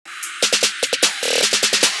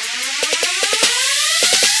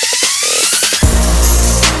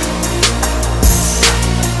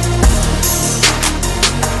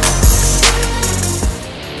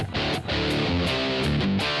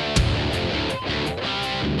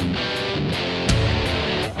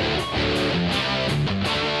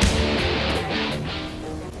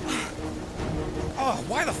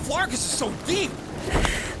so deep?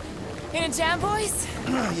 In a jam, boys?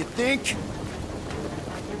 You think?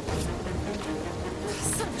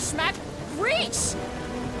 Son of a schmack. Reach!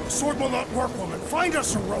 Sword will not work, woman. Find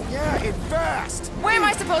us a rope. Yeah, and fast. Where am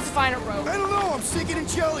I supposed to find a rope? I don't know. I'm sinking in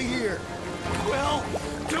jelly here. Well,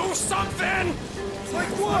 do something! Like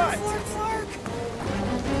what? Flark.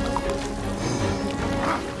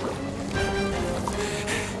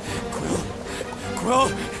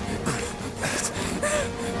 Quill?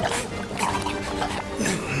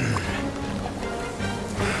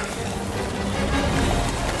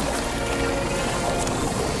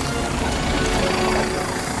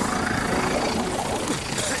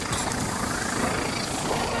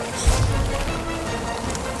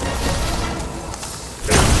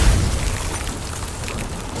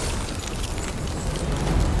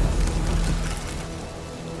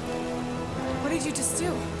 What did you just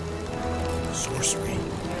do? Sorcery.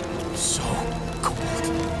 So cold.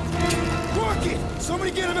 Rocket!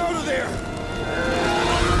 Somebody get him out of there!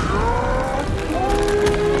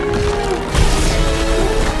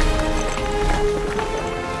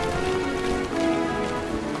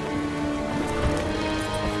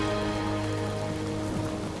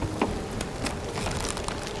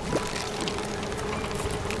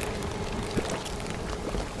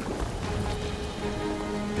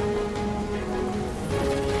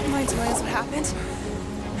 Mind telling us what happened?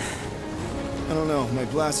 I don't know. My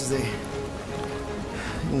glasses, they...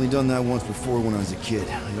 I've only done that once before when I was a kid.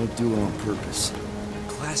 I don't do it on purpose.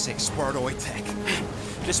 Classic Spartoid tech.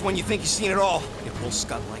 Just when you think you've seen it all, you pull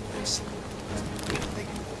scud like this.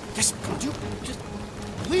 Just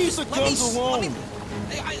Leave the guns alone!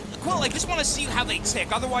 Quill, I just want to see how they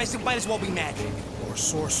tick. Otherwise, it might as well be magic. Or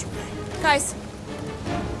sorcery. Guys,